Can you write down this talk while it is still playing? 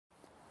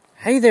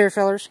Hey there,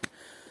 fellers.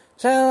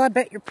 So, I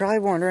bet you're probably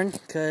wondering,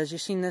 because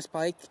you've seen this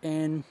bike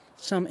and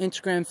some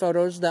Instagram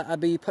photos that I'll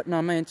be putting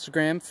on my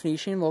Instagram,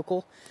 Phoenician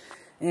Local,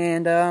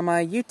 and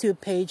my YouTube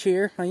page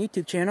here, my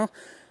YouTube channel.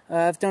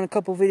 I've done a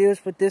couple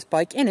videos with this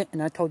bike in it,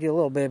 and I told you a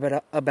little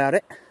bit about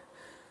it.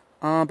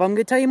 But I'm going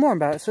to tell you more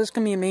about it, so this is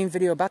going to be a main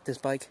video about this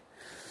bike.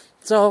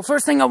 So,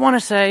 first thing I want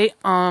to say,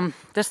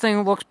 this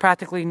thing looks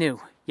practically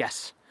new.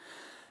 Yes.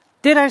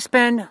 Did I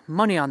spend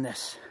money on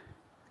this?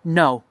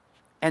 No.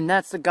 And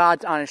that's the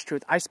God's honest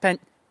truth. I spent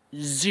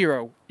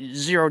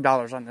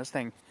 $0 on this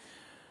thing.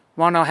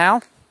 Wanna know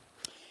how?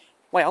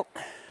 Well,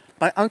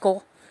 my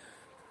uncle,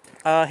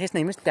 his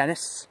name is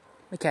Dennis,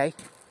 okay,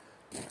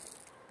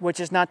 which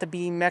is not to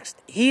be mixed.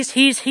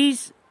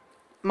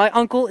 My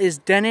uncle is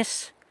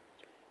Dennis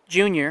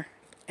Jr.,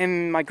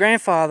 and my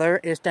grandfather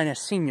is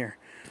Dennis Sr.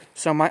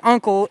 So my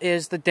uncle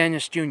is the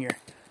Dennis Jr.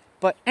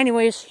 But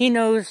anyways, he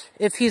knows,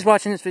 if he's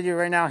watching this video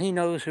right now, he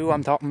knows who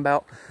I'm talking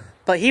about.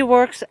 But he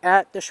works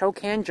at the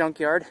Shokan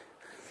junkyard,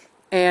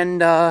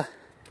 and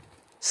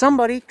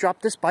somebody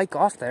dropped this bike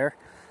off there,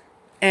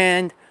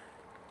 and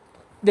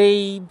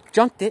they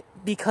junked it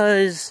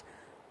because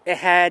it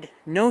had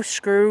no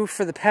screw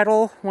for the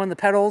pedal, one of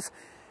the pedals,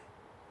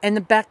 and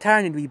the back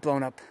tire needed to be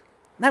blown up.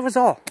 That was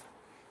all.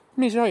 Let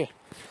me show you.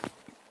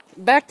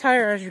 Back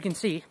tire, as you can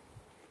see,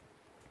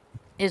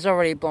 is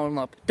already blown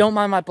up. Don't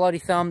mind my bloody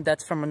thumb.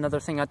 That's from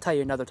another thing. I'll tell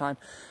you another time.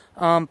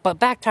 But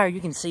back tire,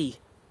 you can see,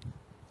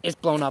 is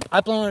blown up.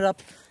 I've blown it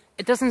up.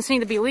 It doesn't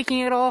seem to be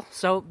leaking at all,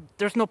 so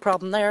there's no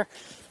problem there.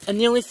 And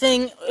the only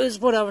thing is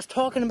what I was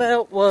talking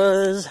about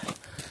was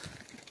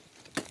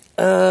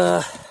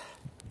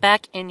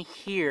back in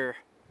here.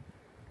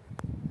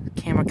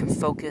 The camera can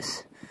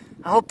focus.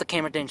 I hope the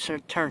camera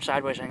didn't turn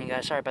sideways on you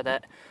guys. Sorry about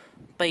that.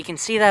 But you can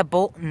see that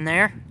bolt in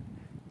there.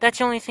 That's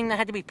the only thing that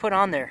had to be put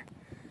on there.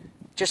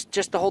 Just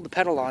to hold the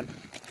pedal on.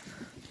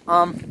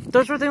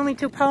 Those were the only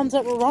two problems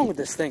that were wrong with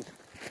this thing.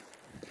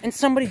 And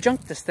somebody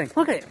junked this thing.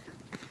 Look at it.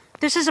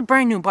 This is a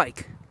brand new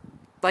bike.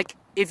 Like,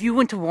 if you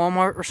went to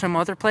Walmart or some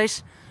other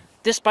place,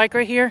 this bike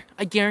right here,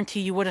 I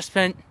guarantee you would have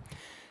spent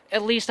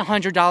at least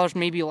 $100,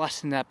 maybe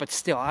less than that. But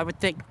still, I would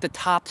think the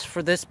tops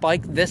for this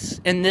bike,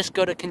 in this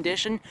good a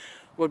condition,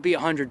 would be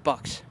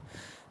 $100.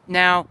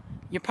 Now,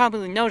 you're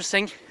probably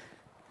noticing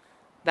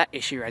that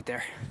issue right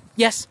there.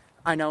 Yes,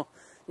 I know.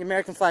 The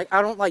American flag,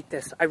 I don't like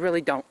this. I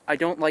really don't. I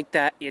don't like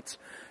that it's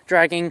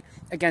dragging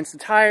against the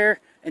tire.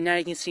 And now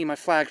you can see my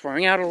flag's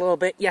wearing out a little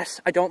bit.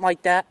 Yes, I don't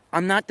like that.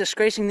 I'm not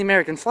disgracing the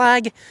American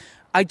flag.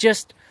 I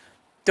just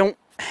don't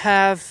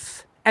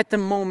have, at the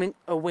moment,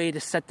 a way to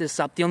set this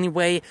up. The only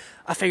way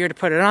I figured to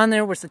put it on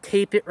there was to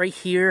tape it right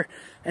here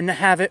and to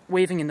have it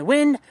waving in the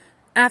wind.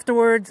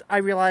 Afterwards, I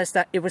realized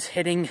that it was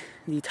hitting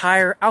the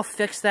tire. I'll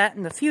fix that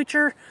in the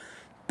future.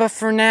 But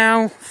for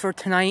now, for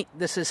tonight,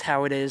 this is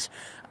how it is.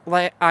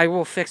 Like, I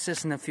will fix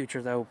this in the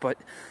future, though, but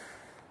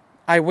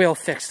I will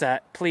fix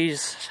that.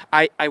 Please,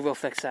 I will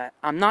fix that.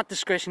 I'm not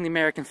disgracing the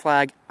American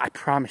flag. I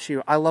promise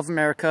you. I love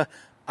America.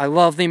 I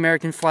love the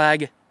American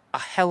flag a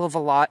hell of a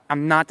lot.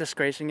 I'm not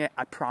disgracing it.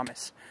 I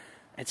promise.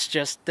 It's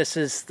just, this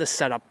is the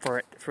setup for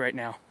it for right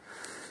now.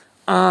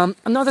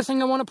 Another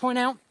thing I want to point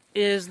out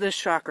is this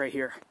shock right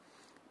here.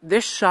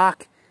 This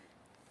shock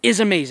is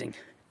amazing.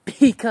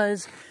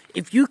 Because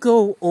if you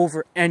go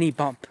over any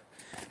bump,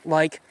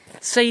 like,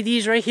 say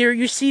these right here,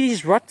 you see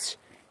these ruts?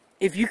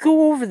 If you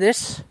go over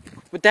this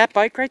with that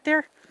bike right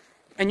there,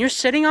 and you're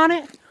sitting on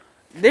it,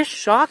 this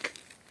shock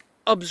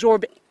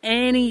absorbs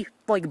any,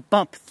 like,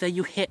 bump that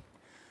you hit.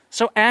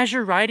 So as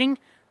you're riding,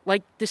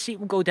 like, the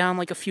seat will go down,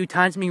 like, a few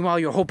times, meanwhile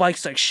your whole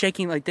bike's, like,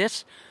 shaking like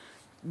this.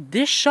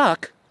 This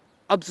shock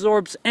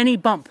absorbs any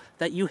bump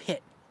that you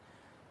hit.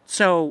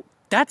 So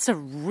that's a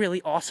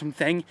really awesome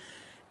thing.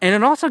 And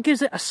it also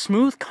gives it a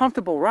smooth,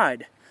 comfortable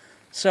ride.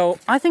 So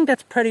I think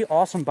that's pretty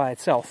awesome by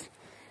itself,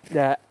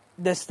 that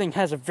this thing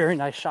has a very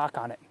nice shock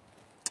on it.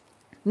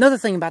 Another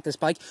thing about this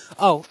bike,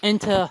 oh, and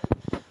to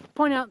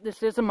point out,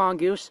 this is a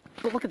Mongoose,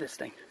 but look at this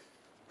thing.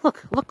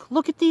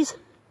 Look at these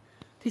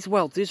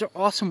welds. These are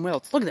awesome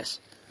welds. Look at this.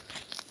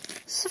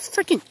 This is a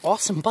freaking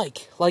awesome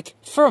bike. Like,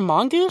 for a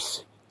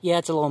Mongoose, yeah,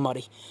 it's a little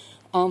muddy.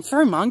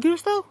 For a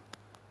Mongoose, though,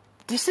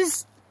 this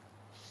is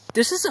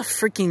a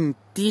freaking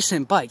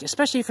decent bike,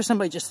 especially for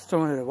somebody just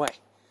throwing it away.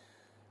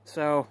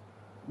 So,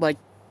 like,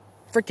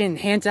 freaking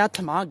hands out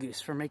to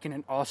Mongoose for making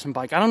an awesome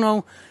bike. I don't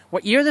know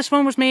what year this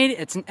one was made.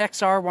 It's an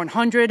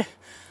XR-100,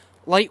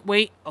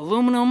 lightweight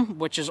aluminum,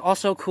 which is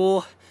also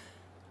cool.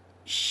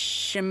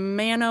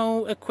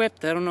 Shimano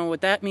equipped. I don't know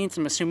what that means.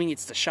 I'm assuming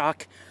it's the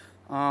shock.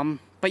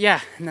 But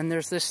yeah, and then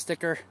there's this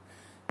sticker.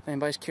 If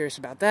anybody's curious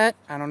about that,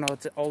 I don't know.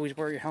 It's an always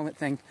wear your helmet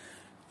thing.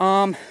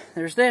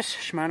 There's this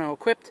Shimano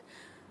equipped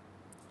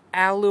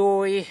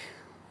alloy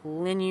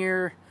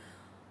linear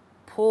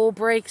pull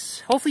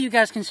brakes. Hopefully you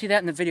guys can see that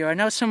in the video. I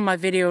know some of my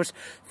videos,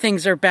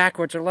 things are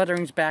backwards or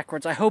lettering's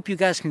backwards. I hope you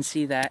guys can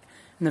see that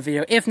in the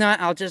video. If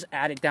not, I'll just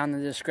add it down in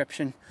the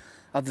description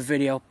of the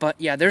video. But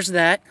yeah, there's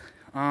that.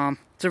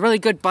 It's a really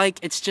good bike.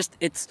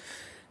 It's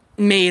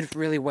made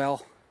really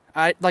well.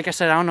 Like I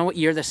said, I don't know what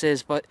year this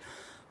is, but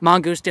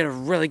Mongoose did a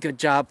really good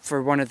job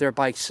for one of their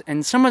bikes.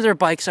 And some of their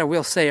bikes, I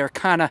will say, are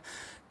kind of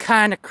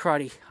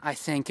cruddy, I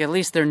think. At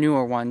least their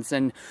newer ones.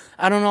 And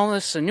I don't know if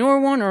this is a newer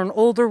one or an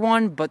older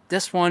one, but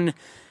this one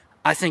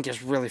I think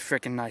is really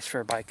freaking nice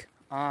for a bike.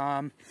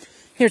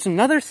 Here's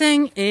another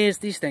thing, is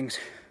these things.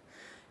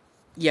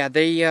 Yeah,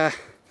 they're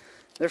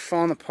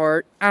falling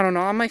apart. I don't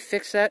know, I might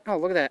fix that. Oh,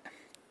 look at that.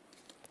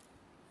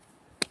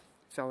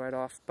 Fell right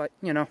off. But,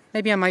 you know,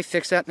 maybe I might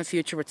fix that in the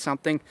future with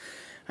something.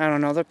 I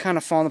don't know, they're kind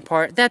of falling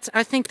apart.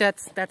 I think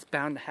that's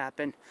bound to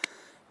happen.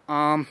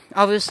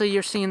 Obviously,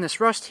 you're seeing this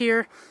rust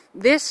here.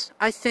 This,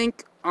 I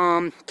think,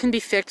 can be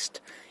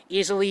fixed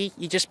easily.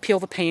 You just peel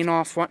the paint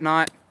off,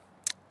 whatnot,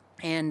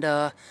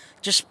 and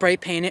just spray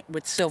paint it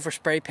with silver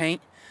spray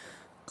paint.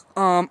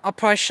 I'll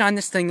probably shine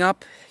this thing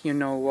up, you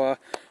know,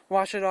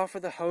 wash it off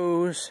with a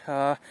hose,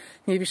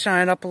 maybe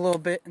shine it up a little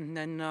bit, and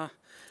then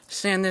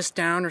sand this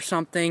down or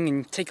something,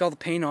 and take all the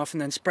paint off,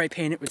 and then spray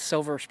paint it with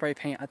silver spray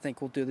paint. I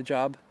think will do the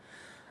job.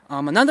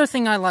 Another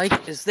thing I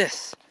like is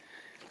this.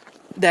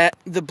 That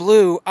the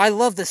blue, I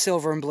love the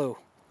silver and blue.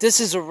 This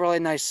is a really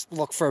nice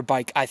look for a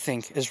bike, I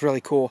think, is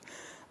really cool.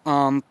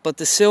 But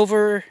the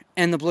silver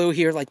and the blue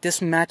here, like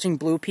this matching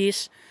blue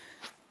piece,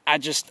 I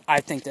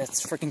think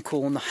that's freaking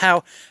cool. And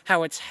how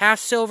it's half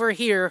silver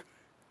here,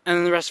 and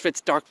then the rest of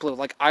it's dark blue.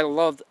 Like,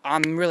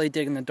 I'm really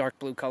digging the dark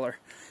blue color.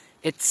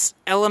 It's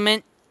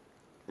Element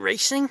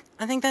Racing,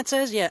 I think that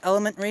says. Yeah,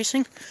 Element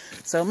Racing.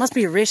 So it must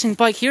be a racing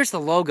bike. Here's the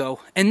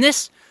logo. And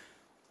this,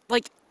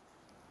 like,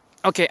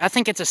 okay, I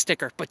think it's a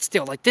sticker, but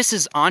still, like, this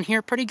is on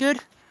here pretty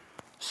good.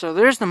 So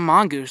there's the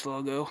Mongoose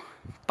logo.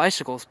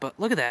 Bicycles, but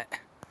look at that.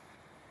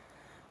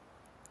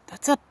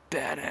 That's a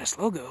badass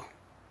logo.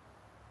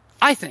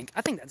 I think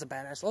that's a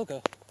badass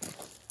logo.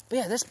 But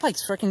yeah, this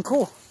bike's freaking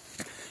cool.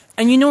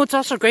 And you know what's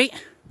also great?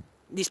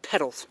 These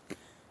pedals.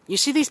 You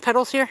see these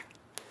pedals here?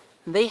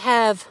 They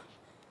have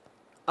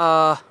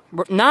not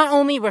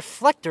only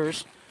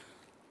reflectors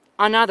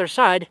on either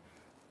side,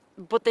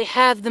 but they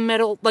have the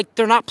metal, like,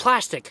 they're not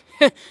plastic.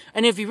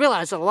 And if you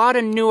realize, a lot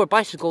of newer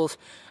bicycles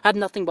have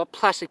nothing but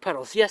plastic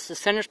pedals. Yes, the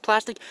center's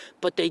plastic,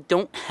 but they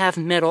don't have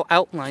metal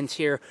outlines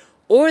here,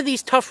 or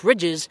these tough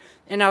ridges,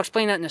 and I'll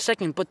explain that in a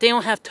second, but they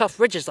don't have tough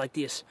ridges like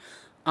these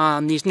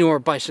newer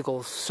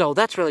bicycles. So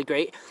that's really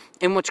great.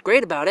 And what's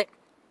great about it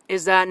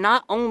is that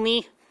not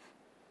only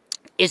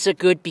is it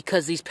good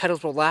because these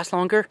pedals will last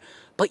longer,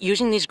 but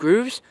using these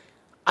grooves,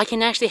 I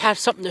can actually have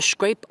something to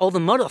scrape all the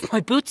mud off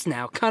my boots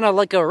now. Kind of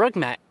like a rug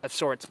mat of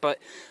sorts, but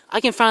I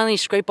can finally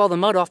scrape all the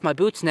mud off my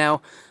boots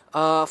now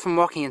from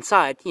walking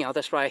inside. You know,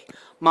 that's why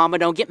Mama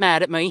don't get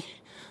mad at me.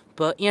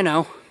 But, you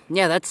know,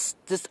 yeah,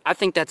 I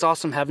think that's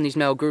awesome having these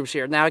metal grooves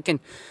here. Now I can,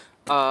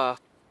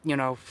 you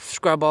know,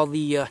 scrub all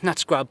the, not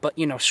scrub, but,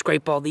 you know,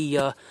 scrape all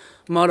the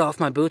mud off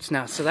my boots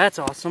now. So that's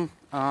awesome.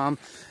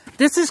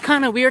 This is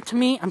kind of weird to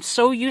me. I'm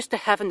so used to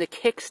having the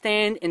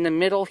kickstand in the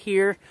middle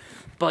here,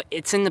 but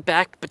it's in the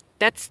back. But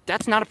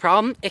that's not a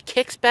problem. It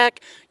kicks back.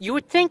 You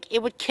would think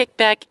it would kick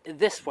back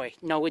this way.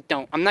 No, it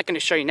don't. I'm not going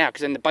to show you now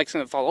because then the bike's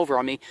going to fall over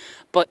on me.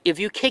 But if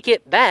you kick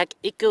it back,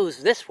 it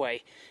goes this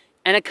way.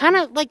 And it kind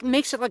of like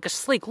makes it like a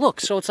sleek look.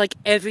 So it's like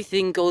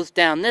everything goes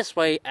down this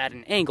way at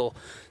an angle.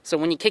 So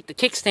when you kick the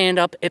kickstand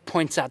up, it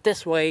points out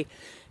this way.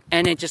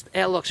 And it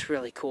looks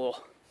really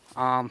cool.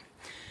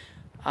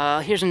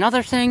 Here's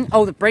another thing.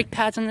 Oh, the brake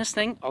pads on this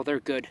thing. Oh, they're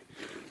good.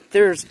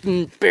 There's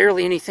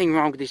barely anything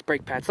wrong with these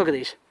brake pads. Look at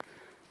these.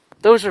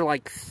 Those are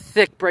like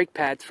thick brake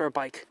pads for a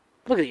bike.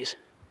 Look at these.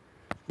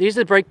 These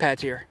are the brake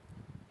pads here.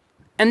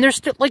 And they're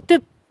still, like,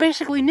 they're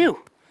basically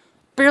new.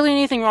 Barely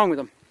anything wrong with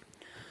them.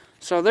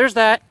 So there's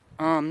that.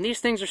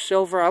 These things are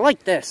silver. I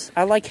like this.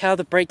 I like how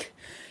the brake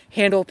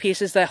handle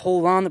pieces that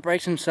hold on the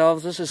brakes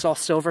themselves, this is all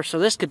silver. So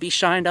this could be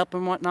shined up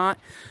and whatnot.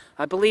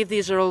 I believe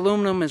these are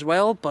aluminum as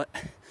well, but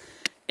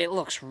it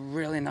looks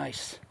really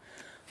nice.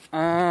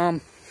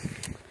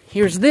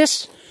 Here's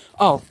this.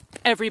 Oh,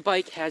 every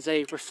bike has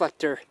a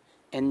reflector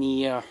in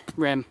the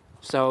rim,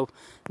 so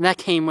that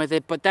came with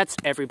it, but that's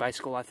every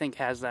bicycle I think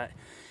has that.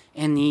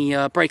 And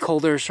the brake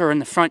holders are in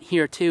the front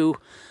here too,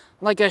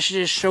 like I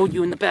just showed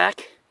you in the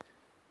back.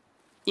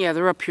 Yeah,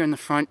 they're up here in the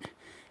front,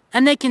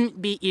 and they can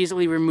be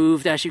easily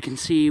removed, as you can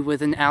see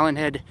with an Allen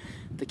head.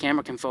 The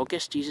camera can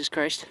focus. Jesus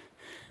Christ,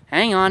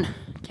 hang on,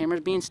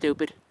 camera's being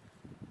stupid.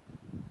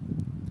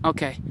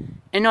 Okay,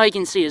 and all you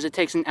can see is it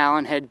takes an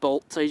Allen head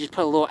bolt, so you just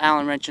put a little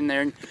Allen wrench in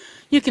there, and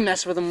you can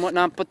mess with them and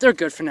whatnot, but they're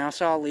good for now,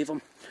 so I'll leave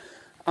them.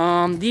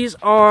 These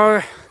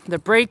are the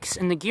brakes,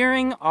 and the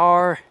gearing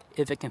are,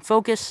 if it can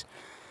focus,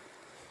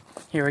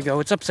 here we go,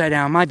 it's upside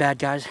down, my bad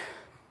guys. It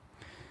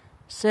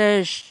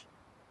says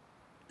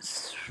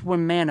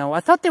Shimano. I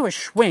thought they were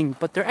Schwing,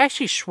 but they're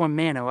actually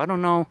Shimano. I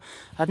don't know,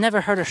 I've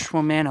never heard of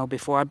Shimano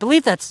before. I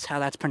believe that's how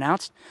that's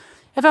pronounced.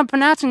 If I'm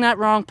pronouncing that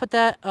wrong, put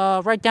that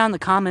right down in the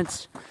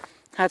comments.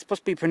 How it's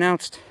supposed to be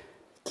pronounced.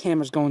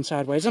 Camera's going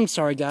sideways. I'm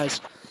sorry, guys.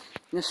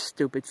 This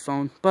stupid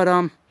phone.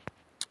 But,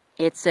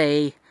 it's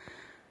a,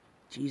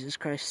 Jesus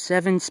Christ,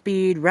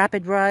 7-speed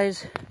rapid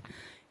rise.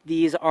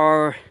 These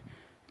are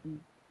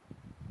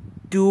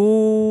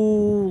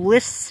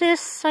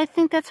Dualisys, I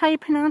think that's how you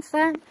pronounce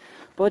that.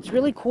 But it's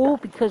really cool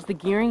because the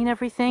gearing and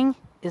everything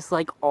is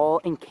like all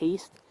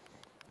encased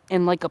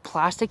in like a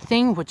plastic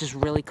thing, which is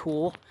really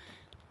cool.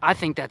 I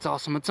think that's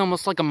awesome. It's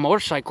almost like a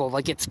motorcycle.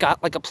 Like it's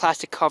got like a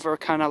plastic cover,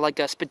 kind of like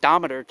a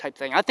speedometer type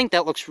thing. I think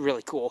that looks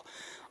really cool,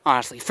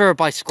 honestly. For a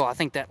bicycle, I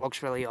think that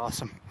looks really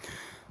awesome.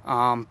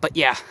 But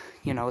yeah,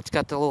 you know, it's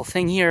got the little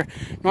thing here.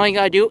 And all you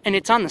gotta do, and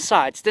it's on the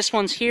sides. This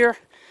one's here,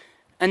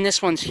 and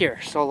this one's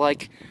here. So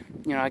like,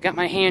 you know, I got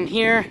my hand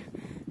here,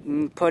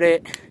 and put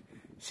it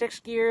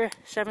 6th gear,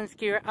 7th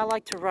gear. I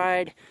like to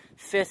ride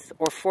 5th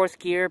or 4th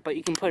gear, but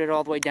you can put it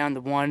all the way down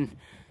to 1.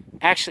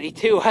 Actually,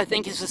 2, I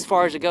think, is as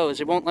far as it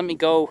goes. It won't let me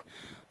go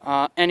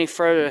any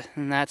further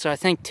than that, so I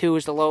think 2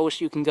 is the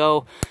lowest you can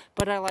go.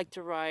 But I like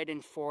to ride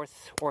in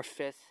 4th or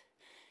 5th.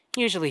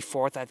 Usually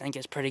 4th, I think,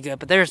 is pretty good.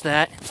 But there's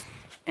that.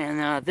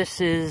 And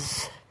this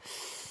is,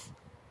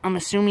 I'm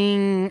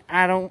assuming,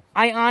 I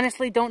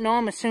honestly don't know.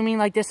 I'm assuming,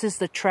 like, this is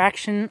the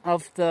traction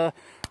of the,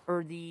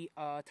 or the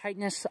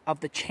tightness of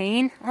the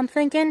chain, I'm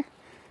thinking.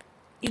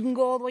 You can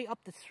go all the way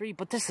up to 3,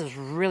 but this is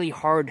really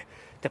hard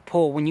to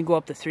pull when you go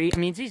up to 3. I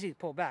mean, it's easy to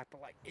pull back,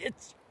 but like,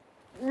 it's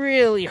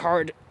really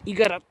hard. You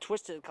gotta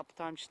twist it a couple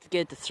times just to get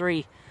it to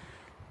 3.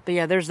 But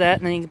yeah, there's that,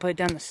 and then you can put it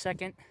down to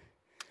 2nd.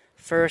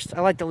 1st,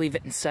 I like to leave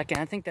it in 2nd.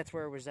 I think that's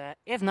where it was at.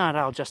 If not,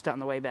 I'll adjust it on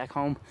the way back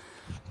home.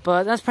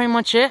 But that's pretty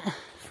much it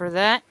for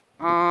that.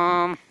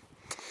 Let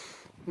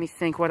me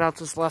think what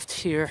else is left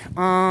here.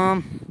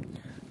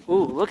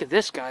 Ooh, look at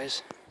this,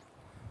 guys.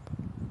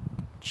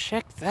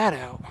 Check that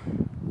out.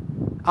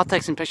 I'll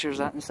take some pictures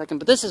of that in a second,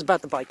 but this is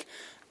about the bike.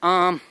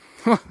 Let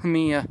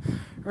me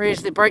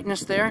raise the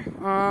brightness there.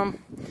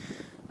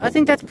 I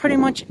think that's pretty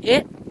much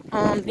it.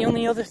 The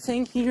only other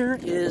thing here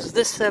is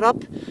this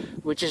setup,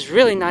 which is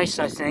really nice,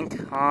 I think.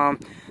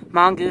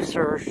 Mongoose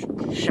or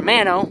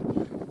Shimano,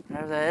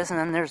 whatever that is, and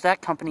then there's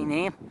that company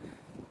name.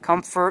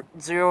 Comfort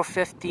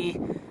 050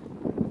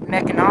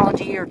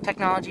 Mechanology or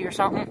Technology or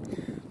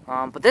something.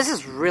 But this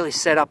is really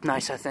set up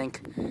nice, I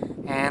think.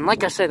 And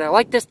like I said, I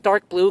like this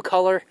dark blue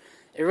color.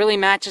 It really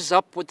matches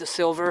up with the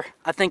silver.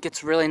 I think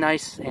it's really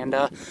nice, and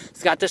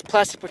it's got this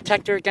plastic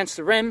protector against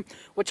the rim,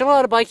 which a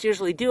lot of bikes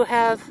usually do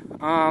have,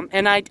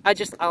 and I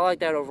like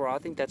that overall. I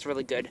think that's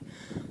really good.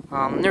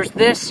 There's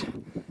this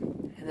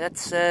that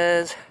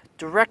says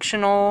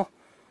directional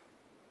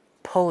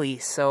pulley,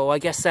 so I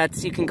guess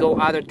that's, you can go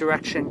either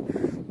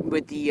direction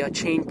with the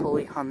chain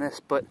pulley on this,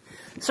 but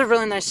it's a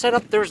really nice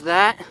setup. There's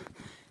that.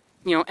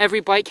 You know, every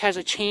bike has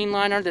a chain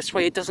liner. This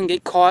way it doesn't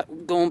get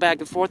caught going back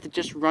and forth. It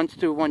just runs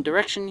through one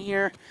direction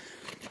here.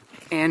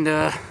 And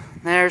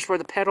there's where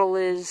the pedal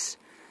is.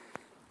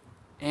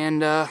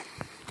 And I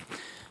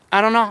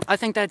don't know. I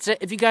think that's it.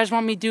 If you guys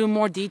want me to do a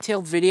more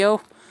detailed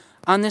video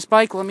on this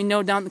bike, let me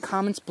know down in the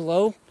comments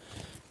below.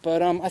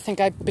 But I think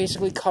I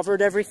basically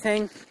covered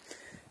everything.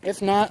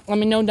 If not, let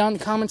me know down in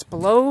the comments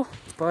below.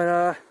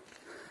 But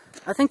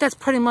I think that's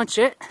pretty much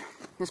it.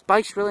 This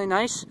bike's really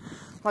nice.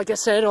 Like I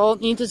said, all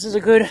it needs is a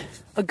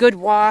good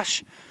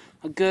wash,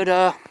 a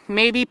good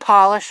maybe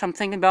polish. I'm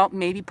thinking about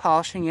maybe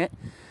polishing it,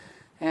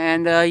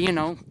 and you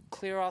know,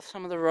 clear off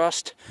some of the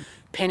rust,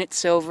 paint it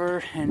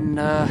silver, and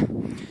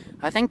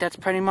I think that's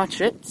pretty much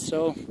it.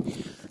 So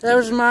that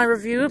was my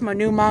review of my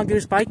new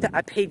Mongoose bike that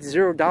I paid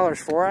 $0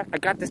 for. I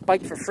got this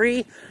bike for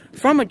free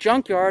from a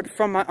junkyard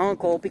from my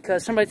uncle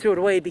because somebody threw it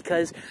away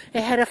because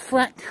it had a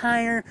flat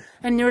tire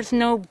and there was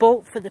no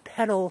bolt for the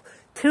pedal.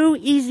 2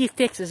 easy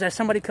fixes that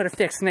somebody could have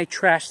fixed, and they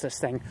trashed this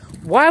thing.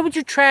 Why would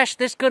you trash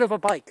this good of a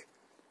bike?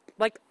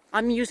 Like,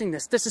 I'm using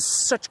this. This is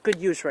such good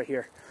use right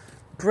here.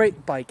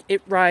 Great bike.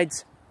 It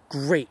rides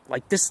great.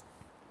 Like, this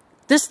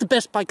is the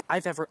best bike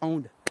I've ever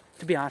owned,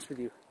 to be honest with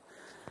you.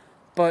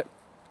 But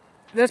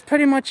that's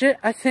pretty much it,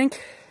 I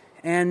think.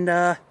 And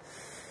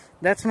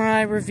that's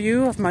my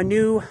review of my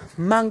new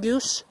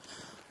Mongoose.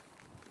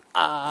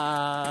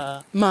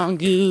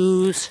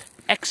 Mongoose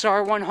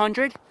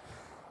XR-100.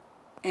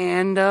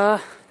 And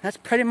that's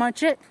pretty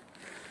much it.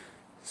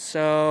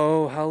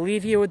 So I'll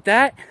leave you with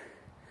that.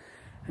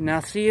 And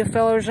I'll see you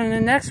fellas in the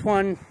next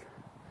one.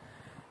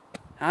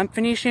 I'm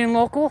Phoenician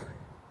Local.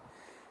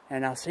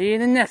 And I'll see you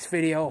in the next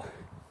video.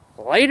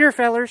 Later,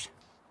 fellers.